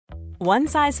One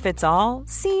size fits all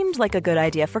seemed like a good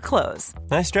idea for clothes.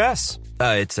 Nice dress.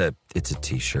 It's a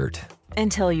t-shirt.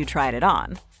 Until you tried it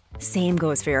on. Same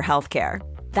goes for your healthcare.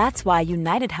 That's why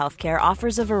United Healthcare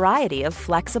offers a variety of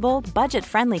flexible,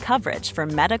 budget-friendly coverage for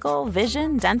medical,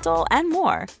 vision, dental, and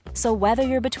more. So whether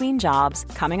you're between jobs,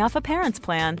 coming off a parent's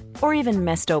plan, or even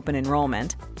missed open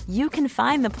enrollment, you can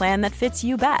find the plan that fits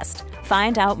you best.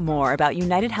 Find out more about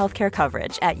United Healthcare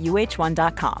coverage at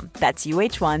uh1.com. That's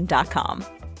uh1.com.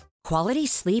 Quality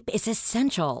sleep is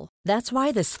essential. That's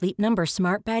why the Sleep Number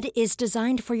Smart Bed is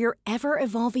designed for your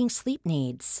ever-evolving sleep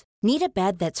needs. Need a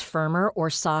bed that's firmer or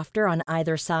softer on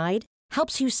either side?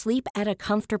 Helps you sleep at a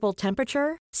comfortable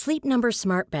temperature? Sleep Number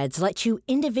Smart Beds let you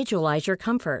individualize your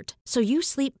comfort, so you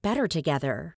sleep better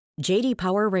together. J.D.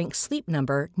 Power ranks Sleep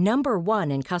Number number 1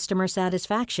 in customer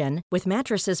satisfaction with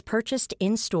mattresses purchased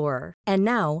in-store. And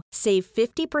now, save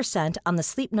 50% on the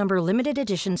Sleep Number Limited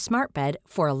Edition Smart Bed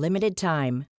for a limited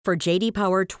time. For J.D.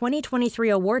 Power 2023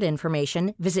 award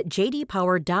information, visit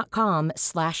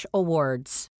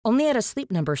jdpower.com/awards. Only at a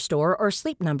Sleep Number store or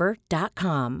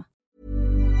sleepnumber.com.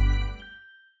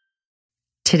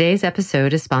 Today's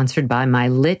episode is sponsored by my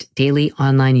LIT Daily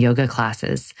Online Yoga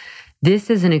Classes.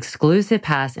 This is an exclusive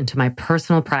pass into my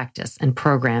personal practice and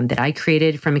program that I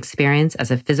created from experience as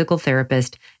a physical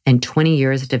therapist and 20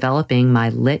 years developing my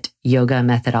LIT yoga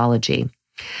methodology.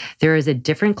 There is a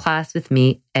different class with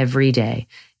me every day,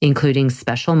 including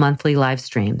special monthly live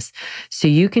streams, so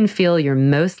you can feel your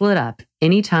most lit up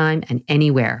anytime and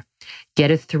anywhere.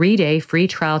 Get a 3-day free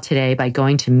trial today by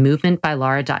going to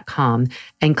movementbylara.com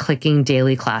and clicking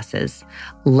daily classes.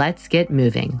 Let's get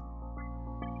moving.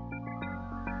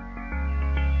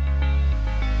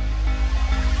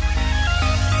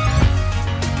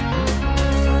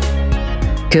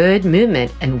 Good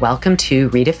movement, and welcome to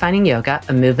Redefining Yoga,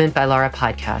 a Movement by Lara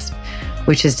podcast,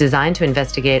 which is designed to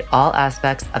investigate all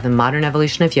aspects of the modern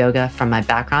evolution of yoga from my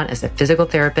background as a physical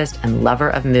therapist and lover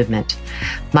of movement.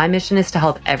 My mission is to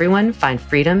help everyone find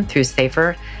freedom through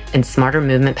safer and smarter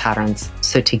movement patterns,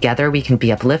 so together we can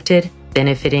be uplifted,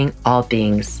 benefiting all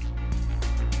beings.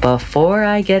 Before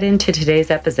I get into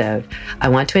today's episode, I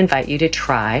want to invite you to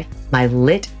try my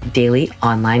LIT Daily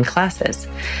Online Classes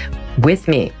with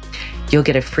me. You'll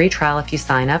get a free trial if you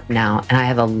sign up now, and I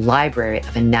have a library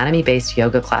of anatomy-based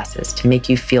yoga classes to make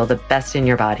you feel the best in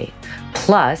your body,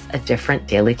 plus a different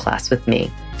daily class with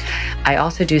me. I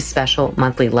also do special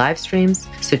monthly live streams,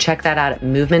 so check that out at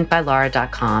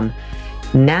movementbylara.com.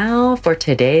 Now for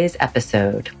today's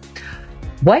episode.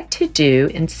 What to do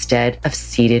instead of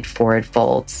seated forward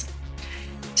folds.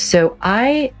 So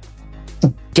I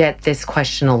get this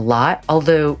question a lot,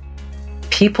 although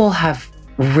people have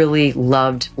really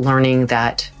loved learning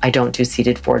that I don't do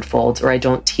seated forward folds, or I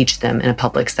don't teach them in a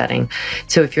public setting.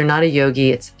 So if you're not a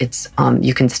yogi, it's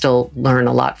you can still learn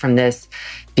a lot from this,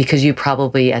 because you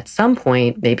probably at some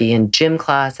point, maybe in gym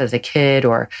class as a kid,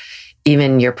 or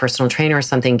even your personal trainer or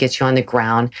something, gets you on the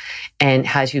ground and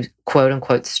has you quote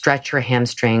unquote stretch your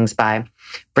hamstrings by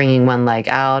bringing one leg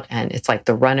out, and it's like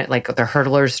the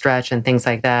hurdler stretch and things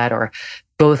like that, or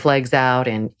both legs out.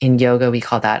 And in yoga, we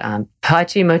call that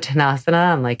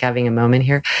Paschimottanasana. I'm like having a moment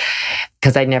here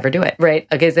because I never do it, right?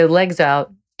 Okay, so legs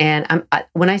out. And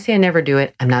when I say I never do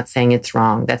it, I'm not saying it's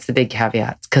wrong. That's the big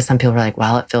caveat, because some people are like,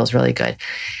 well, it feels really good.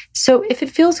 So if it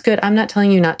feels good, I'm not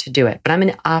telling you not to do it, but I'm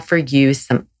going to offer you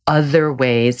some other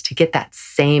ways to get that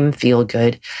same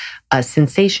feel-good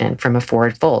sensation from a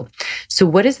forward fold. So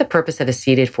what is the purpose of a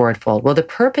seated forward fold? Well, the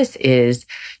purpose is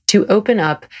to open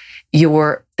up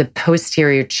the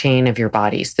posterior chain of your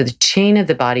body. So the chain of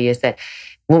the body is that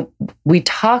when we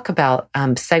talk about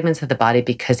segments of the body,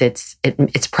 because it's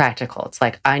practical. It's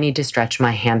like, I need to stretch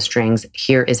my hamstrings.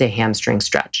 Here is a hamstring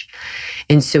stretch.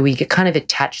 And so we get kind of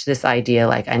attached to this idea,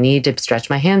 like, I need to stretch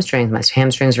my hamstrings. My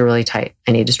hamstrings are really tight.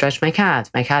 I need to stretch my calves.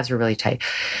 My calves are really tight.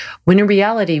 When in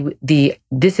reality,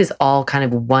 this is all kind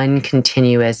of one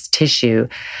continuous tissue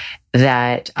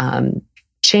that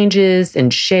changes in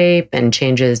shape and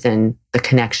changes in the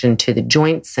connection to the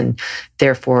joints, and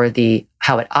therefore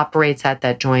how it operates at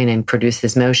that joint and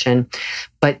produces motion.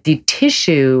 But the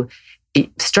tissue,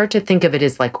 start to think of it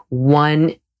as like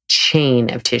one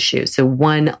chain of tissue. So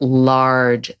one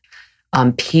large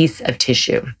piece of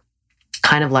tissue,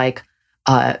 kind of like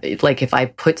if I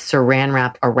put saran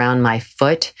wrap around my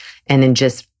foot and then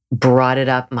just brought it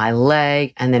up my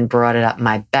leg and then brought it up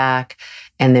my back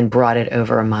and then brought it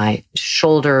over my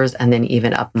shoulders and then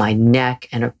even up my neck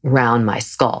and around my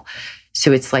skull.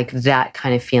 So it's like that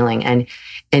kind of feeling.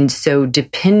 And so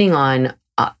depending on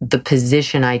the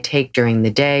position I take during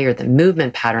the day or the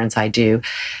movement patterns I do,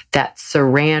 that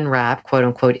saran wrap, quote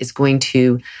unquote, is going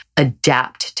to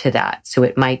adapt to that. So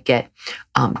it might get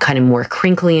kind of more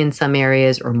crinkly in some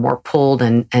areas or more pulled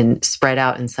and spread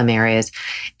out in some areas.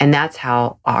 And that's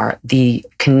how the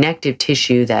connective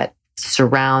tissue that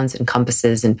surrounds,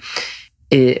 encompasses, and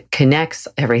it connects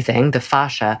everything, the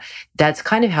fascia, that's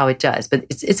kind of how it does. But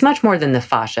it's much more than the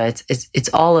fascia. It's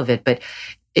all of it. But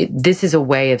this is a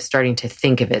way of starting to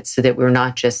think of it so that we're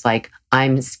not just like,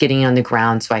 I'm skidding on the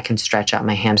ground so I can stretch out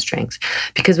my hamstrings.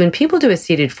 Because when people do a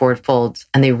seated forward fold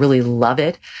and they really love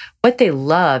it, what they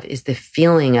love is the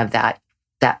feeling of that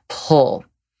pull.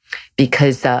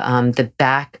 Because the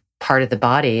back part of the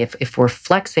body, if we're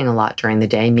flexing a lot during the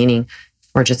day, meaning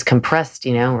we're just compressed,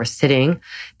 we're sitting,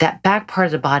 that back part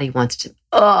of the body wants to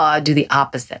do the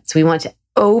opposite. So we want to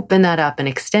open that up and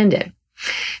extend it.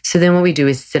 So then what we do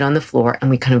is sit on the floor and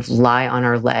we kind of lie on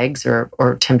our legs or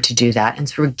attempt to do that. And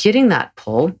so we're getting that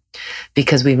pull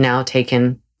because we've now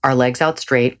taken our legs out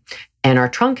straight and our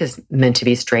trunk is meant to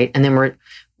be straight. And then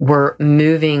we're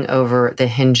moving over the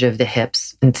hinge of the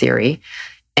hips in theory.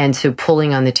 And so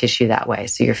pulling on the tissue that way.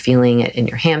 So you're feeling it in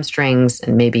your hamstrings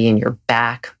and maybe in your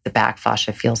back. The back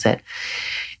fascia feels it.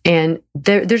 And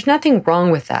there's nothing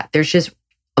wrong with that. There's just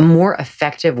more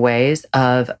effective ways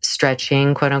of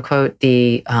stretching, quote unquote,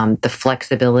 the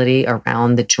flexibility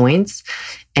around the joints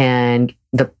and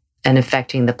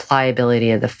affecting the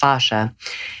pliability of the fascia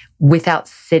without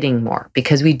sitting more,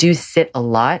 because we do sit a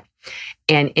lot.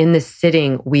 And in the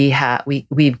sitting,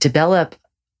 we've developed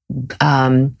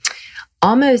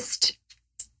almost,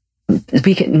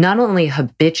 we can not only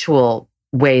habitual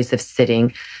ways of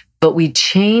sitting, but we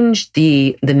change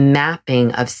the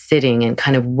mapping of sitting and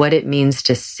kind of what it means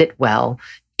to sit well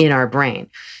in our brain.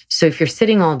 So if you're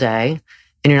sitting all day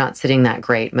and you're not sitting that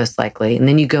great, most likely, and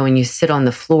then you go and you sit on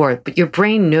the floor, but your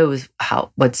brain knows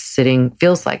what sitting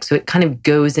feels like. So it kind of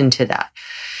goes into that.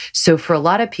 So for a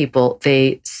lot of people,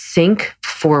 they sink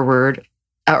forward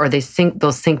or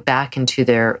they'll sink back into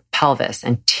their pelvis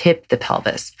and tip the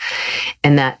pelvis.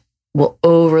 And that will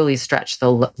overly stretch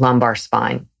the lumbar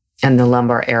spine and the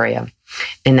lumbar area.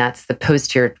 And that's the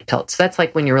posterior tilt. So that's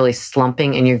like when you're really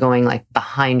slumping and you're going like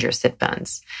behind your sit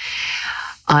bones.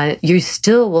 You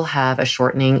still will have a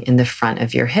shortening in the front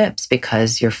of your hips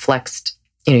because you're flexed,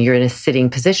 you're in a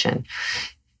sitting position.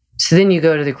 So then you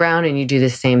go to the ground and you do the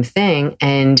same thing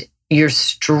and you're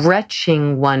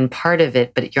stretching one part of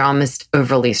it, but you're almost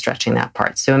overly stretching that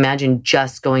part. So imagine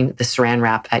just going the saran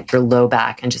wrap at your low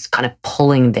back and just kind of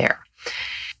pulling there.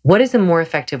 What is a more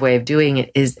effective way of doing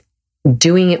it is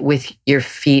doing it with your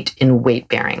feet in weight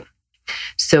bearing.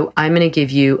 So I'm going to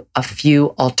give you a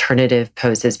few alternative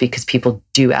poses because people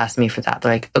do ask me for that.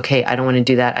 They're like, okay, I don't want to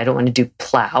do that. I don't want to do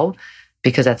plow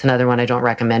because that's another one I don't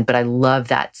recommend, but I love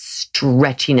that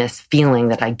stretchiness feeling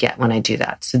that I get when I do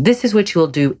that. So this is what you will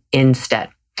do instead.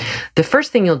 The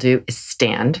first thing you'll do is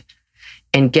stand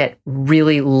and get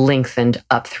really lengthened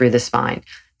up through the spine.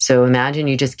 So imagine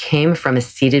you just came from a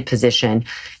seated position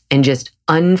and just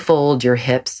unfold your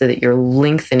hips so that you're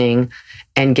lengthening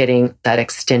and getting that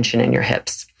extension in your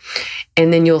hips.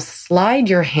 And then you'll slide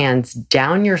your hands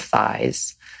down your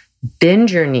thighs, bend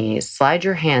your knees, slide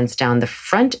your hands down the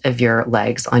front of your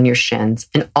legs on your shins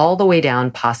and all the way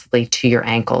down possibly to your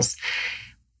ankles.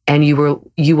 And you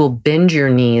will bend your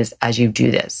knees as you do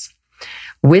this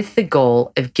with the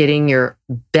goal of getting your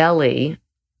belly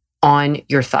on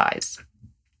your thighs.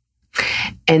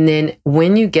 And then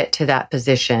when you get to that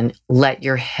position, let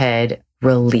your head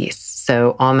release.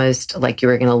 So almost like you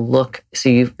were going to look, so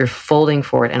you're folding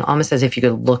forward and almost as if you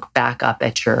could look back up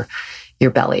at your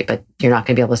belly, but you're not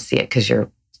going to be able to see it because your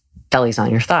belly's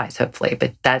on your thighs, hopefully.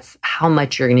 But that's how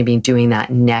much you're going to be doing that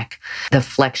neck, the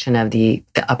flexion of the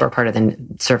upper part of the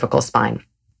cervical spine.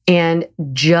 And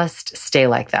just stay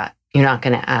like that. You're not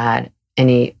going to add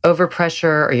any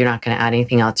overpressure or you're not going to add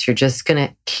anything else. You're just going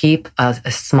to keep a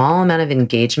small amount of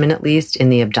engagement, at least in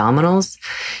the abdominals,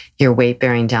 your weight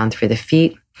bearing down through the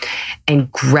feet. And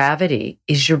gravity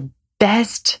is your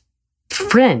best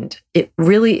friend. It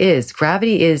really is.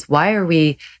 Gravity is, why are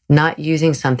we not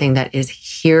using something that is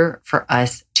here for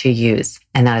us to use?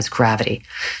 And that is gravity.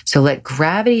 So let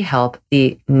gravity help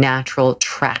the natural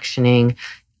tractioning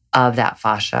of that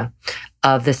fascia,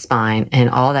 of the spine, and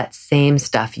all that same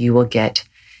stuff you will get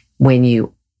when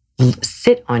you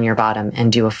sit on your bottom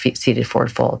and do a seated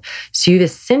forward fold. So you've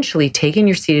essentially taken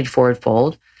your seated forward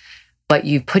fold, but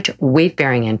you've put weight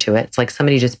bearing into it. It's like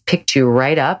somebody just picked you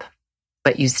right up,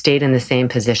 but you stayed in the same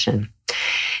position.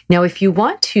 Now, if you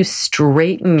want to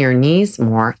straighten your knees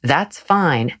more, that's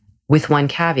fine. with one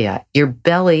caveat. Your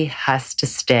belly has to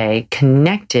stay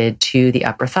connected to the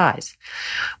upper thighs.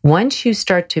 Once you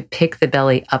start to pick the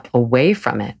belly up away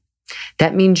from it,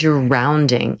 that means you're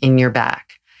rounding in your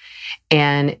back.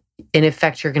 And in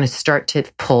effect, you're going to start to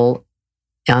pull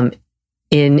in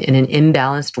an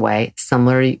imbalanced way,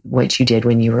 similar to what you did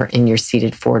when you were in your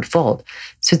seated forward fold.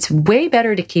 So it's way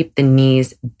better to keep the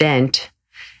knees bent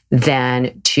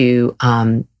than to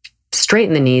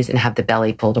straighten the knees and have the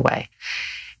belly pulled away.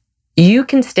 You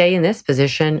can stay in this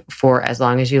position for as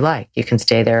long as you like. You can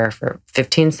stay there for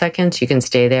 15 seconds. You can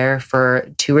stay there for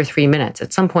 2 or 3 minutes.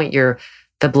 At some point,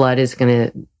 the blood is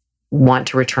going to want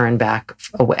to return back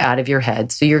out of your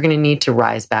head. So you're going to need to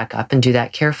rise back up and do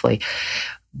that carefully.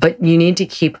 But you need to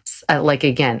keep,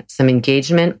 again, some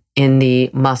engagement in the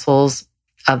muscles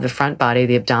of the front body,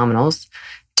 the abdominals,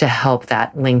 to help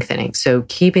that lengthening. So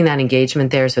keeping that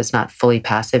engagement there so it's not fully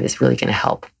passive is really going to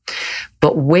help.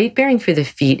 But weight bearing through the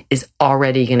feet is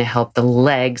already going to help the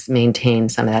legs maintain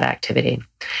some of that activity.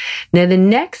 Now, the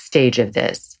next stage of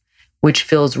this, which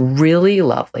feels really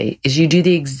lovely, is you do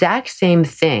the exact same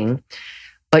thing,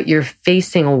 but you're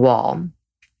facing a wall.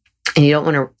 And you don't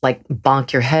want to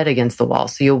bonk your head against the wall.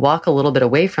 So you'll walk a little bit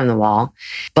away from the wall,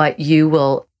 but you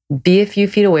will be a few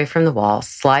feet away from the wall,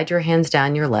 slide your hands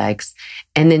down your legs,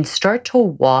 and then start to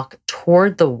walk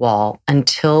toward the wall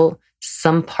until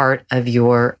some part of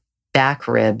your back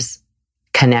ribs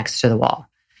connects to the wall.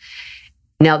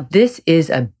 Now, this is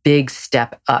a big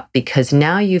step up because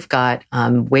now you've got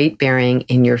weight bearing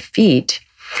in your feet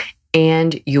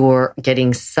and you're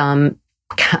getting some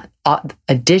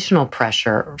additional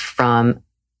pressure from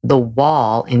the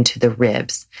wall into the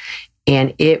ribs.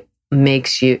 And it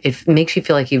makes you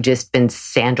feel like you've just been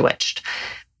sandwiched.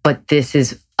 But this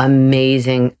is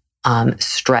amazing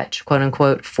stretch, quote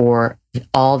unquote, for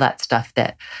all that stuff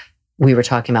that we were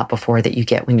talking about before that you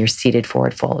get when you're seated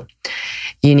forward fold.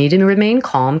 You need to remain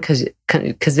calm because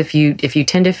if you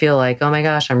tend to feel like, oh my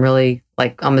gosh, I'm really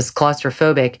almost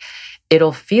claustrophobic,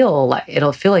 it'll feel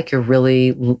like you're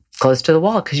really close to the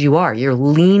wall because you're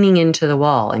leaning into the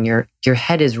wall and your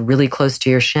head is really close to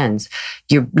your shins.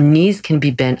 Your knees can be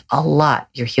bent a lot.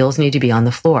 Your heels need to be on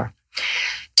the floor.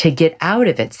 To get out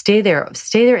of it, stay there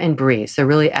and breathe. So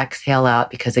really exhale out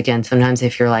because again, sometimes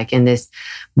if you're in this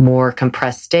more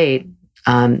compressed state,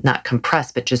 not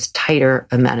compressed, but just tighter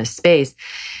amount of space,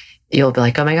 you'll be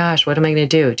like, oh my gosh, what am I going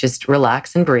to do? Just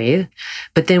relax and breathe.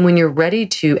 But then when you're ready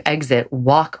to exit,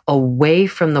 walk away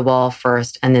from the wall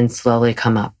first and then slowly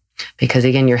come up. Because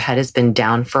again, your head has been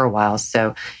down for a while.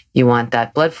 So you want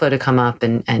that blood flow to come up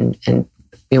and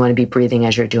you want to be breathing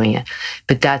as you're doing it.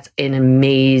 But that's an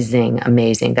amazing.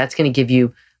 That's going to give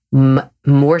you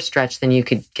more stretch than you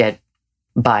could get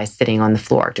by sitting on the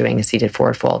floor doing a seated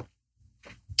forward fold.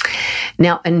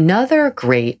 Now, another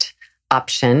great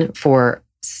option for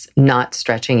not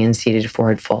stretching in seated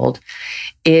forward fold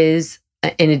is,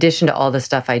 in addition to all the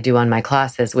stuff I do on my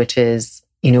classes, which is,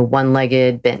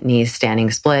 one-legged, bent knees,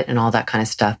 standing split, and all that kind of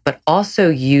stuff, but also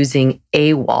using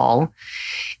a wall,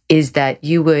 is that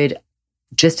you would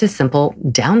just a simple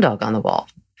down dog on the wall.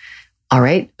 All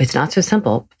right. It's not so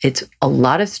simple. It's a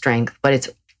lot of strength, but it's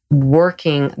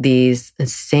working these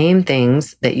same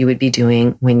things that you would be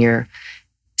doing when you're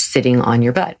sitting on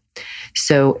your butt.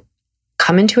 So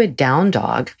come into a down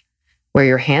dog where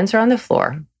your hands are on the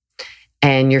floor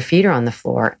and your feet are on the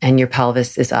floor and your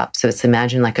pelvis is up. So it's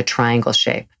imagine like a triangle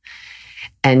shape.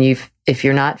 And if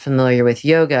you're not familiar with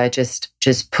yoga, just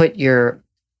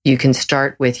you can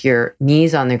start with your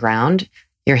knees on the ground,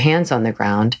 your hands on the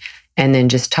ground, and then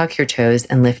just tuck your toes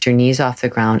and lift your knees off the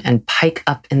ground and pike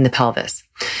up in the pelvis.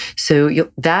 So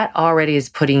that already is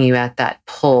putting you at that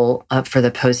pull up for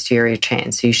the posterior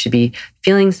chain. So you should be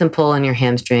feeling some pull in your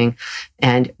hamstring,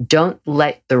 and don't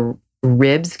let the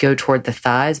ribs go toward the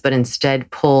thighs, but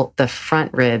instead pull the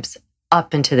front ribs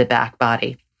up into the back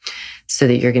body so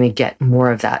that you're going to get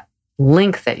more of that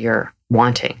length that you're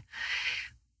wanting.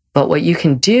 But what you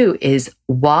can do is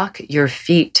walk your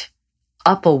feet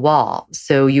up a wall.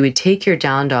 So you would take your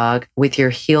down dog with your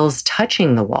heels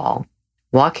touching the wall,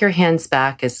 walk your hands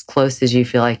back as close as you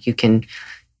feel like you can,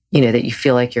 that you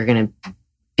feel like you're going to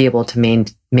be able to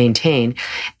maintain,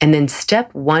 and then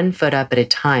step one foot up at a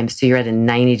time. So you're at a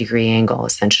 90-degree angle,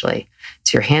 essentially.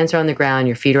 So your hands are on the ground,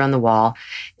 your feet are on the wall.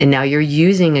 And now you're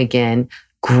using, again,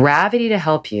 gravity to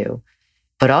help you,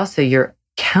 but also you're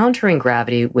countering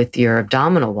gravity with your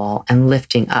abdominal wall and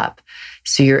lifting up.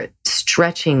 So you're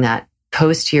stretching that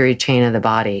posterior chain of the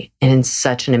body in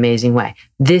such an amazing way.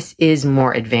 This is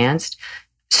more advanced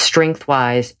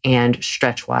strength-wise and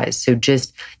stretch-wise. So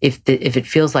just if it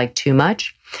feels like too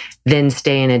much, then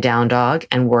stay in a down dog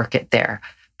and work it there.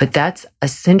 but that's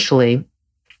essentially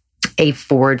a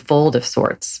forward fold of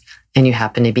sorts, and you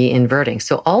happen to be inverting.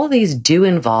 So all of these do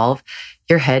involve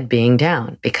your head being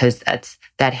down, because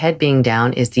that head being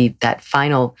down is that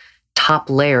final top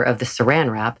layer of the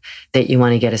saran wrap that you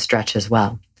want to get a stretch as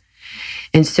well.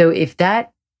 And so if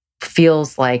that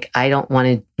feels like I don't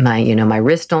want to, my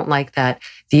wrists don't like that,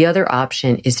 the other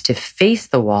option is to face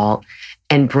the wall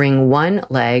and bring one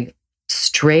leg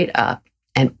straight up,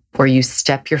 and or you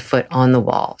step your foot on the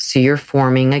wall. So you're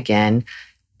forming again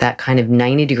that kind of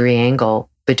 90-degree angle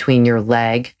between your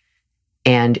leg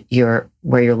and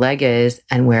where your leg is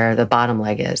and where the bottom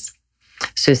leg is.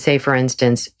 So say, for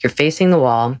instance, you're facing the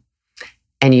wall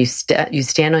and you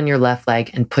stand on your left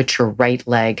leg and put your right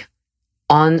foot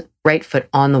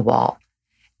on the wall,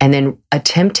 and then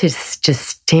attempt to just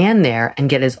stand there and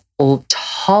get as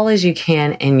tall as you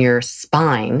can in your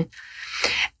spine,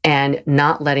 and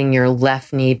not letting your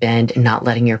left knee bend and not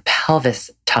letting your pelvis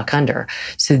tuck under.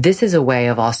 So this is a way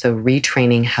of also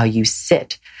retraining how you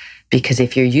sit, because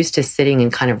if you're used to sitting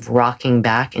and kind of rocking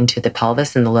back into the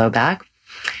pelvis and the low back,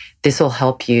 this will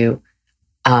help you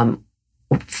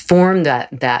form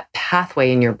that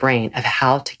pathway in your brain of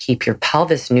how to keep your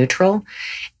pelvis neutral,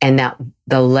 and that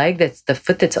the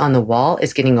foot that's on the wall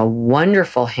is getting a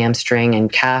wonderful hamstring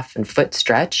and calf and foot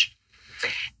stretch.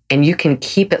 And you can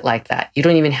keep it like that. You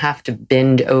don't even have to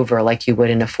bend over like you would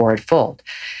in a forward fold.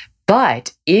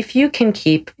 But if you can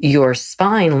keep your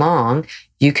spine long,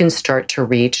 you can start to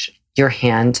reach your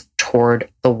hand toward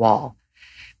the wall.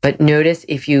 But notice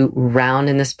if you round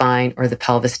in the spine or the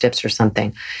pelvis dips or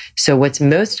something. So what's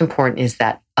most important is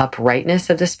that uprightness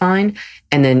of the spine.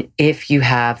 And then if you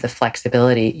have the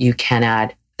flexibility, you can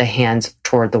add the hands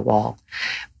toward the wall.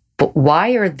 But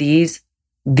why are these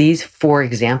 4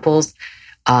 examples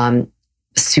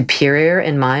superior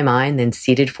in my mind than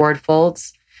seated forward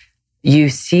folds? You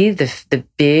see the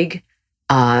big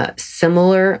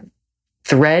similar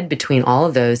thread between all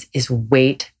of those is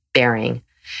weight bearing.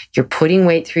 You're putting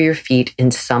weight through your feet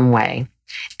in some way,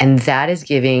 and that is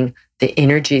giving the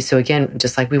energy. So again,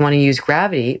 just like we want to use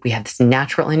gravity, we have this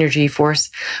natural energy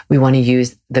force. We want to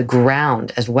use the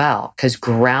ground as well, because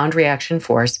ground reaction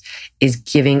force is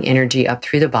giving energy up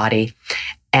through the body,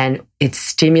 and it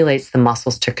stimulates the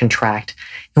muscles to contract.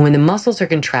 And when the muscles are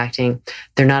contracting,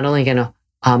 they're not only going to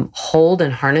hold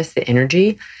and harness the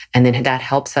energy, and then that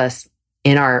helps us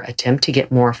in our attempt to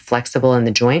get more flexible in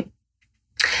the joint,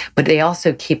 but they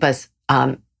also keep us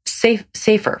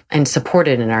safer and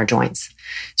supported in our joints.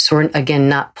 So we're, again,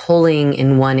 not pulling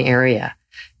in one area,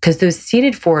 because those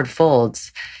seated forward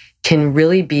folds can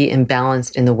really be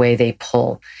imbalanced in the way they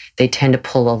pull. They tend to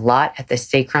pull a lot at the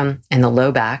sacrum and the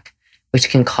low back, which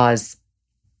can cause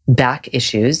back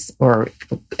issues, or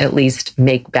at least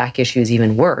make back issues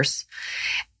even worse.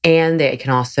 And they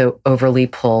can also overly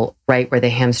pull right where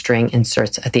the hamstring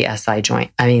inserts at the SI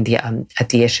joint. At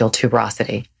the ischial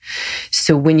tuberosity.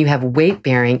 So when you have weight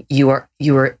bearing, you are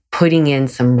putting in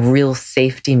some real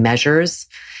safety measures,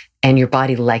 and your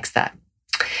body likes that.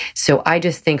 So I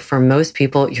just think for most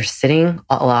people, you're sitting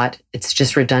a lot. It's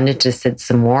just redundant to sit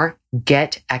some more.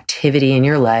 Get activity in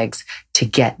your legs to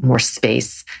get more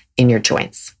space in your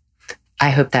joints. I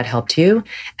hope that helped you,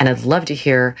 and I'd love to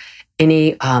hear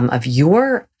any of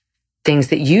your things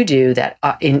that you do that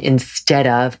instead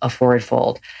of a forward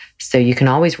fold. So you can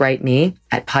always write me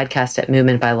at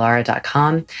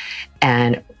podcast@movementbylara.com,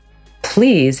 and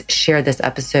please share this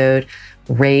episode,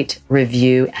 rate,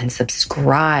 review, and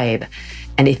subscribe.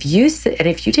 And if you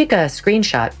take a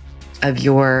screenshot of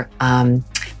your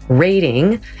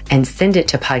rating and send it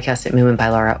to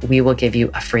podcast@movementbylara, we will give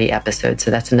you a free episode. So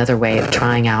that's another way of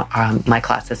trying out my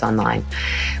classes online.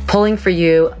 Pulling for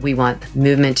you, we want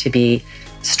movement to be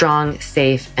strong,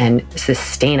 safe, and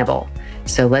sustainable.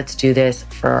 So let's do this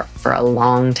for a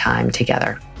long time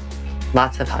together.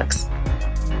 Lots of hugs.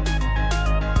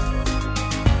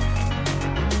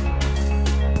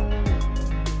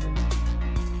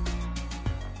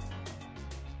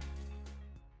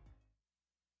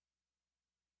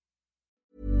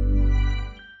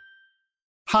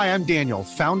 Hi, I'm Daniel,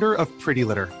 founder of Pretty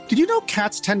Litter. Did you know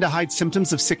cats tend to hide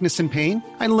symptoms of sickness and pain?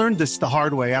 I learned this the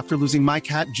hard way after losing my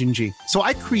cat, Gingy. So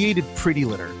I created Pretty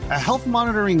Litter, a health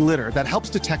monitoring litter that helps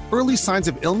detect early signs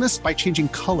of illness by changing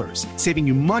colors, saving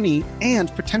you money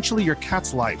and potentially your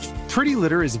cat's life. Pretty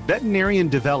Litter is veterinarian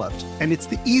developed, and it's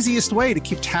the easiest way to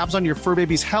keep tabs on your fur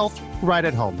baby's health right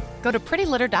at home. Go to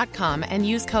prettylitter.com and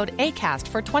use code ACAST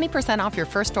for 20% off your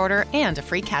first order and a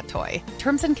free cat toy.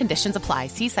 Terms and conditions apply.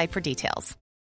 See site for details.